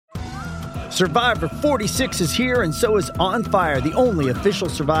Survivor 46 is here, and so is On Fire, the only official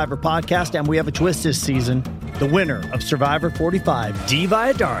Survivor podcast, and we have a twist this season. The winner of Survivor 45, Dee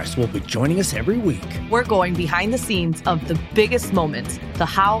Valladares, will be joining us every week. We're going behind the scenes of the biggest moments, the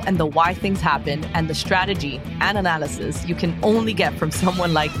how and the why things happen, and the strategy and analysis you can only get from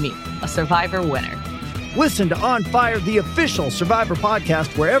someone like me, a Survivor winner. Listen to On Fire, the official Survivor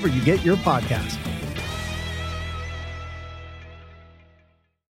podcast, wherever you get your podcast.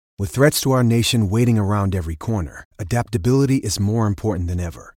 With threats to our nation waiting around every corner, adaptability is more important than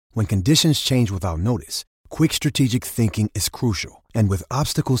ever. When conditions change without notice, quick strategic thinking is crucial. And with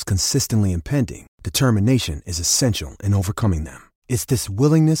obstacles consistently impending, determination is essential in overcoming them. It's this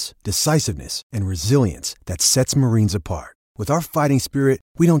willingness, decisiveness, and resilience that sets Marines apart. With our fighting spirit,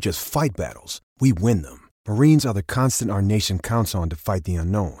 we don't just fight battles, we win them. Marines are the constant our nation counts on to fight the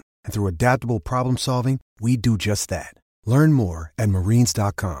unknown. And through adaptable problem solving, we do just that. Learn more at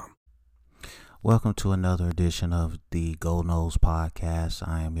marines.com. Welcome to another edition of the Go Nose Podcast.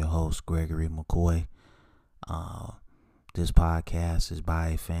 I am your host, Gregory McCoy. This podcast is by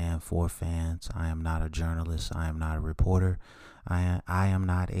a fan for fans. I am not a journalist. I am not a reporter. I am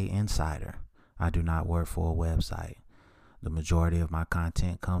not an insider. I do not work for a website. The majority of my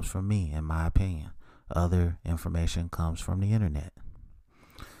content comes from me, in my opinion. Other information comes from the internet.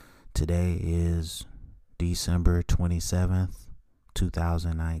 Today is December 27th,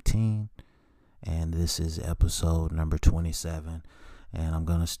 2019. And this is episode number 27. And I'm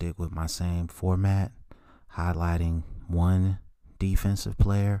going to stick with my same format, highlighting one defensive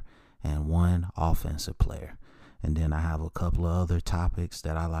player and one offensive player. And then I have a couple of other topics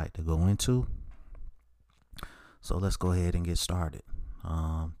that I like to go into. So let's go ahead and get started.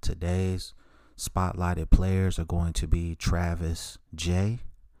 Today's spotlighted players are going to be Travis J.,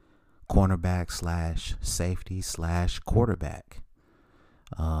 cornerback / safety / quarterback.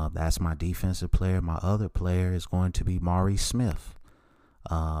 That's my defensive player. My other player is going to be Maurice Smith,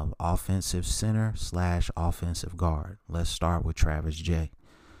 offensive center / offensive guard. Let's start with Travis J.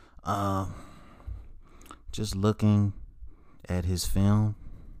 Just looking at his film.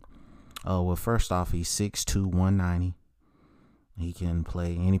 Well, first off, he's 6'2", 190. He can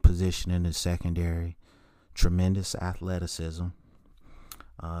play any position in the secondary. Tremendous athleticism.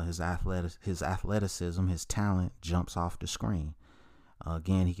 His athleticism, his talent jumps off the screen.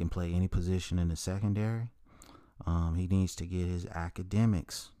 Again, he can play any position in the secondary. He needs to get his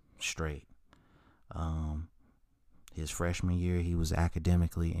academics straight. His freshman year, he was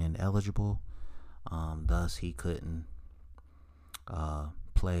academically ineligible. Thus, he couldn't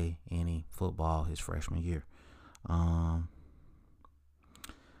play any football his freshman year.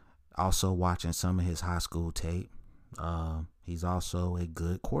 Also, watching some of his high school tape, he's also a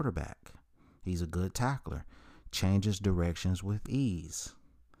good quarterback. He's a good tackler. Changes directions with ease.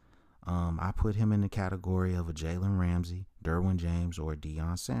 I put him in the category of a Jalen Ramsey, Derwin James, or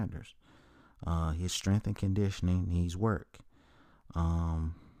Deion Sanders. His strength and conditioning needs work.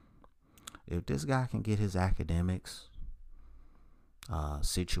 If this guy can get his academics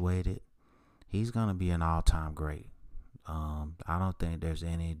situated, he's going to be an all-time great. I don't think there's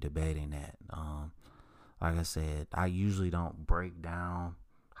any debating that. Like I said, I usually don't break down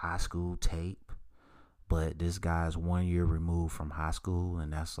high school tape. But this guy's 1 year removed from high school,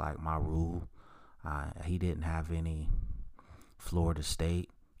 and that's like my rule. He didn't have any Florida State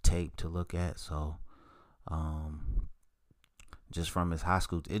tape to look at, so just from his high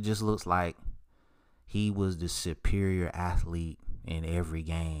school, it just looks like he was the superior athlete in every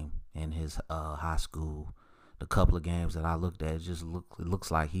game in his high school. The couple of games that I looked at, it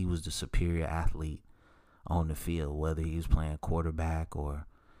looks like he was the superior athlete on the field, whether he was playing quarterback or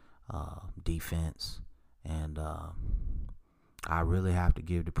defense. And I really have to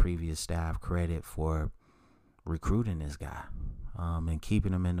give the previous staff credit for recruiting this guy and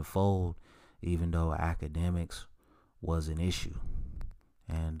keeping him in the fold, even though academics was an issue.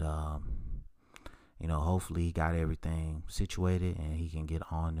 And, hopefully he got everything situated and he can get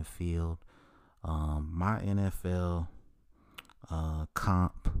on the field. My NFL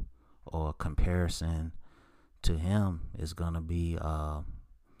comp or comparison to him is going to be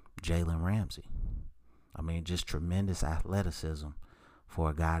Jalen Ramsey. I mean, just tremendous athleticism for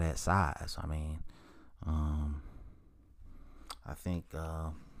a guy that size. I mean, I think,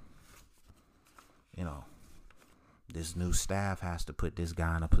 this new staff has to put this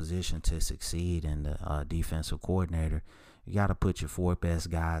guy in a position to succeed, and the defensive coordinator, you got to put your four best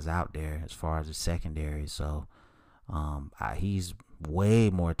guys out there as far as the secondary. So he's way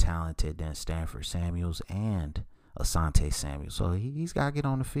more talented than Stanford Samuels and Asante Samuel. So he's got to get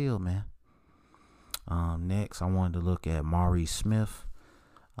on the field, man. Next, I wanted to look at Maurice Smith,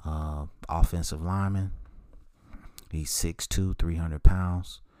 offensive lineman. He's 6'2", 300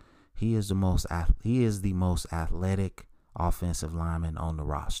 pounds. He is the most athletic offensive lineman on the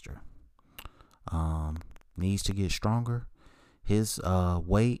roster. Needs to get stronger. His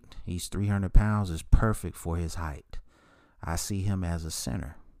weight, he's 300 pounds, is perfect for his height. I see him as a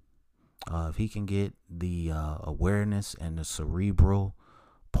center. If he can get the awareness and the cerebral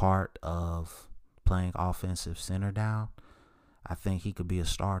part of playing offensive center down, I think he could be a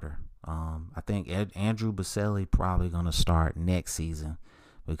starter. I think Andrew Baselli probably going to start next season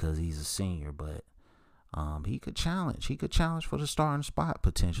because he's a senior, but he could challenge. He could challenge for the starting spot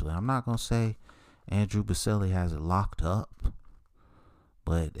potentially. I'm not going to say Andrew Baselli has it locked up,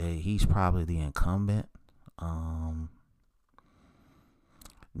 but he's probably the incumbent.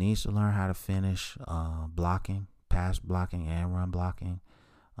 Needs to learn how to finish blocking, pass blocking, and run blocking.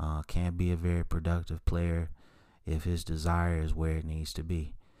 Can be a very productive player if his desire is where it needs to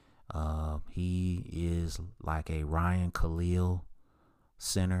be. He is like a Ryan Khalil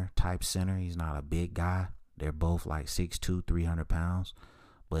type center. He's not a big guy. They're both like 6'2", 300 pounds,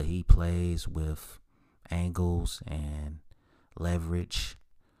 but he plays with angles and leverage.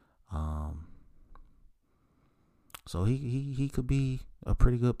 So he could be a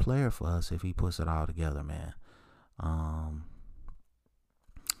pretty good player for us if he puts it all together, man.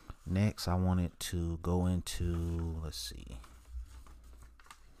 Next, I wanted to go into, let's see,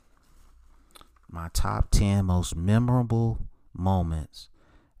 my top 10 most memorable moments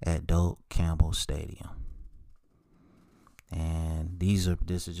at Doak Campbell Stadium. And this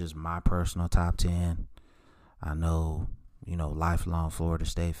is just my personal top 10. I know, lifelong Florida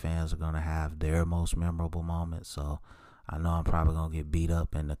State fans are going to have their most memorable moments. So I know I'm probably going to get beat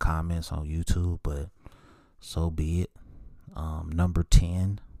up in the comments on YouTube, but so be it. Number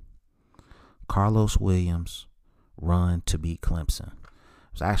 10, Carlos Williams' run to beat Clemson.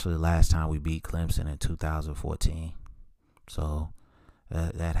 It was actually the last time we beat Clemson in 2014. So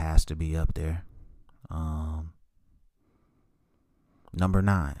that has to be up there. Number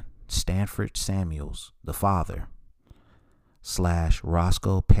 9, Stanford Samuels, the father, /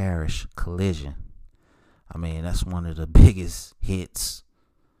 Roscoe Parrish collision. I mean, that's one of the biggest hits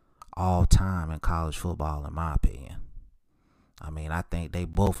all time in college football, in my opinion. I mean, I think they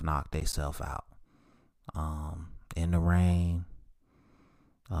both knocked themselves out. In the rain,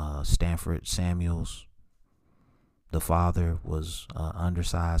 Stanford Samuels, the father, was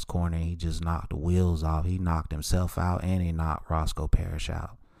undersized corner. He just knocked the wheels off. He knocked himself out, and he knocked Roscoe Parrish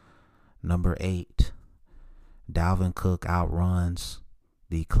out. Number 8, Dalvin Cook outruns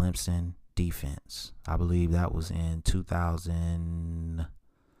the Clemson defense. I believe that was in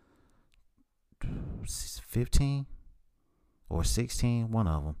 2015 or 16, one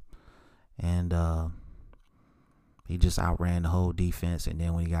of them. And he just outran the whole defense. And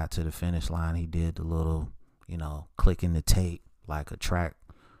then when he got to the finish line, he did the little, clicking the tape like a track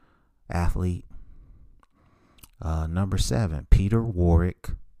athlete. Number 7, Peter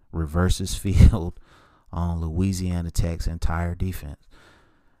Warrick reverses field on Louisiana Tech's entire defense.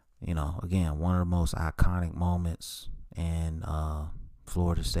 Again, one of the most iconic moments in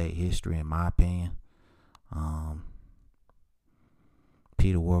Florida State history, in my opinion.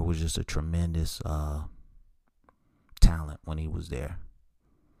 Peter Warrick was just a tremendous talent when he was there.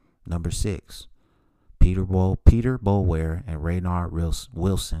 Number 6, Peter Boulware and Raynard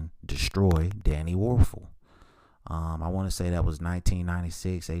Wilson destroy Danny Werfel. I want to say that was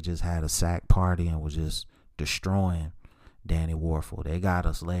 1996. They just had a sack party and was just destroying Danny Werfel. They got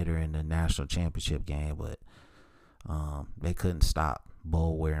us later in the national championship game, but they couldn't stop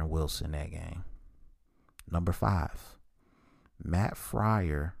Boulware and Wilson that game. Number 5, Matt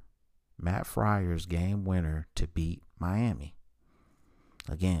Frier's game winner to beat Miami.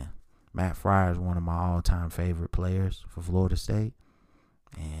 Again, Matt Fryer is one of my all-time favorite players for Florida State.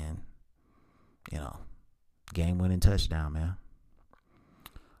 And, game-winning touchdown, man.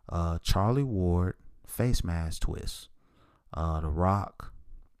 Charlie Ward face mask twist. The Rock,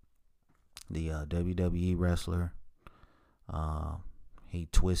 the WWE wrestler, he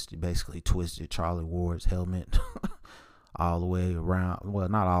basically twisted Charlie Ward's helmet all the way around. Well,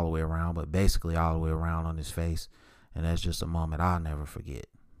 not all the way around, but basically all the way around on his face. And that's just a moment I'll never forget.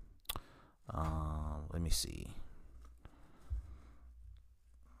 Let me see.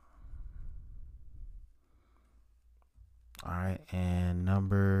 All right, and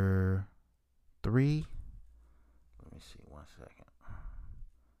number 3. Let me see, 1 second.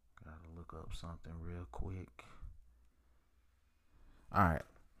 Gotta look up something real quick. All right,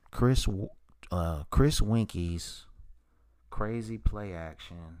 Chris Winky's crazy play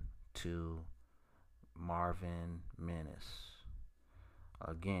action to Marvin Menace.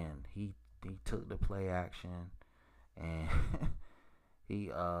 Again, he he took the play action, and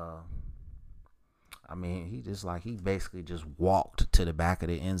he he basically just walked to the back of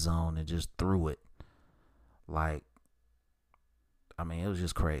the end zone and just threw it. Like, I mean, it was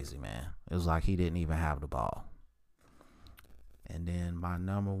just crazy, man. It was like he didn't even have the ball. And then my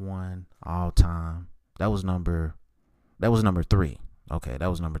number one all time, that was number 3. Okay, that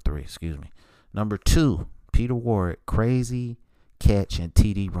was number 3, excuse me. Number 2, Peter Warrick, crazy catch and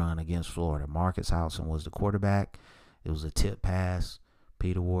TD run against Florida. Marcus Housen was the quarterback. It was a tip pass.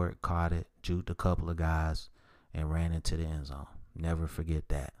 Peter Warrick caught it, juked a couple of guys, and ran into the end zone. Never forget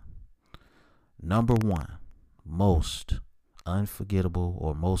that. Number 1, most unforgettable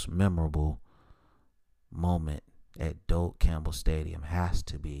or most memorable moment at Doak Campbell Stadium has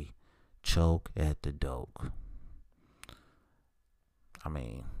to be choke at the Doak. I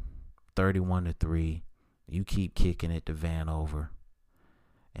mean, 31-3. You keep kicking it to Vanover,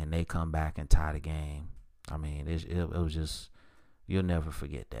 and they come back and tie the game. I mean, it was just, you'll never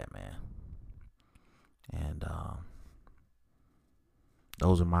forget that, man. And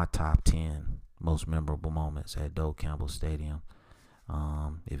those are my top 10 most memorable moments at Doak Campbell Stadium.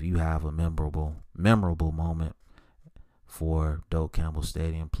 If you have a memorable moment for Doak Campbell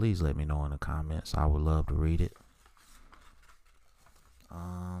Stadium, please let me know in the comments. I would love to read it.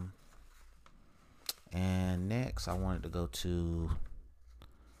 And next, I wanted to go to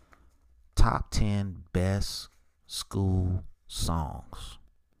top 10 best school songs.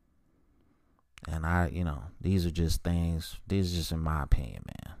 And these are just things, these are just in my opinion,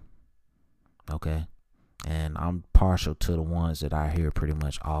 man. Okay? And I'm partial to the ones that I hear pretty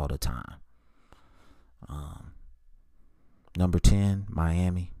much all the time. Number 10,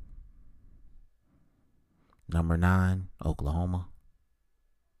 Miami. Number 9, Oklahoma.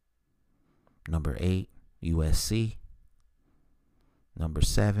 Number 8, USC. Number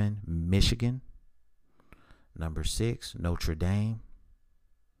 7, Michigan. Number 6, Notre Dame.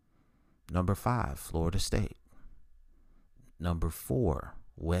 Number 5, Florida State. Number 4,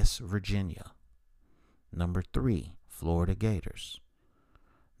 West Virginia. Number 3, Florida Gators.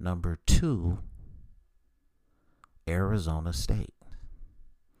 Number 2, Arizona State.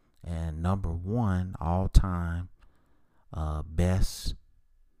 And number 1 all-time best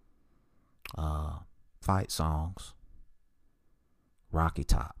fight songs, Rocky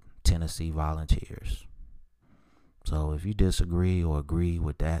Top, Tennessee Volunteers. So if you disagree or agree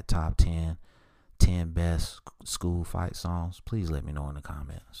with that top 10 best school fight songs, please let me know in the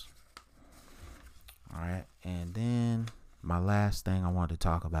comments. All right, and then my last thing I want to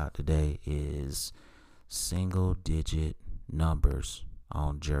talk about today is single-digit numbers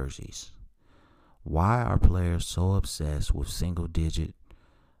on jerseys. Why are players so obsessed with single-digit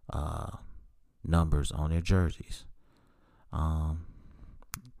numbers on their jerseys?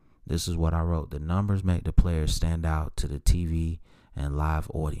 This is what I wrote. The numbers make the players stand out to the TV and live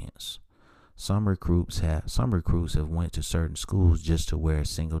audience. Some recruits have went to certain schools just to wear a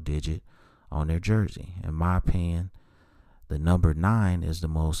single digit on their jersey. In my opinion, the number 9 is the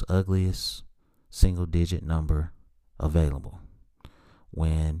most ugliest single digit number available.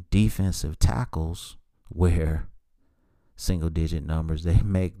 When defensive tackles wear single digit numbers, they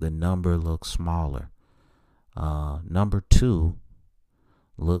make the number look smaller. Number 2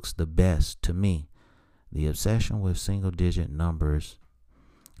 looks the best to me. The obsession with single digit numbers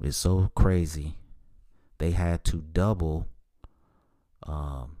is so crazy. They had to double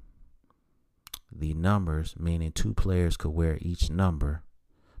the numbers, meaning 2 players could wear each number,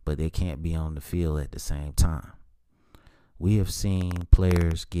 but they can't be on the field at the same time. We have seen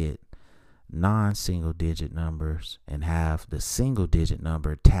players get non-single digit numbers and have the single digit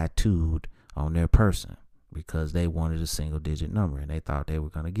number tattooed on their person because they wanted a single digit number and they thought they were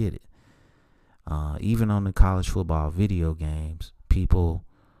going to get it. Even on the college football video games,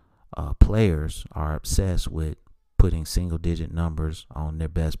 players are obsessed with putting single digit numbers on their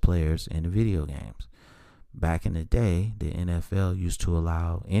best players in the video games. Back in the day, the NFL used to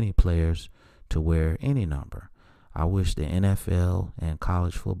allow any players to wear any number. I wish the NFL and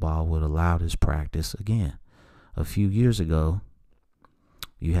college football would allow this practice again. A few years ago,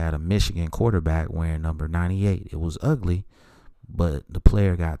 you had a Michigan quarterback wearing number 98. It was ugly, but the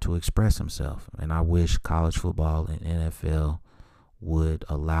player got to express himself. And I wish college football and NFL would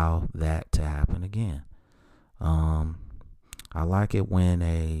allow that to happen again. I like it when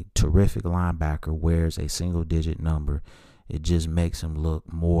a terrific linebacker wears a single digit number. It just makes him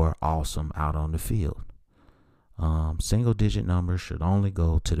look more awesome out on the field. Single digit numbers should only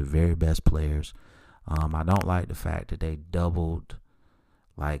go to the very best players. I don't like the fact that they doubled,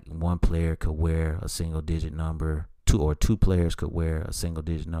 like one player could wear a single digit number two players could wear a single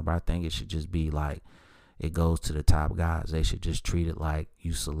digit number. I think it should just be like it goes to the top guys. They should just treat it like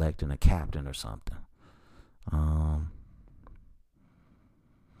you selecting a captain or something.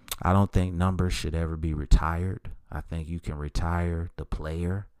 I don't think numbers should ever be retired. I think you can retire the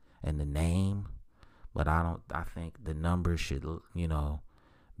player and the name, but I think the numbers should,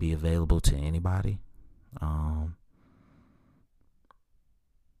 be available to anybody.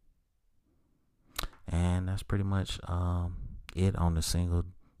 And that's pretty much it on the single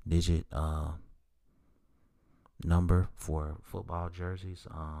digit number for football jerseys.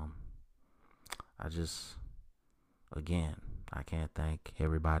 I can't thank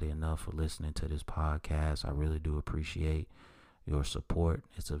everybody enough for listening to this podcast. I really do appreciate your support.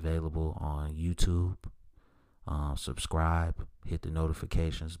 It's available on YouTube. Subscribe, hit the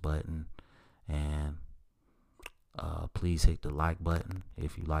notifications button, and please hit the like button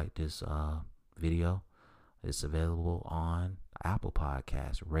if you like this video. It's available on Apple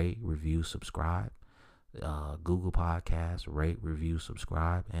Podcasts. Rate, review, subscribe. Google Podcasts. Rate, review,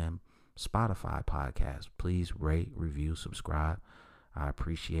 subscribe. And Spotify Podcasts. Please rate, review, subscribe. I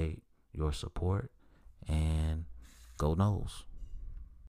appreciate your support. And go Noles.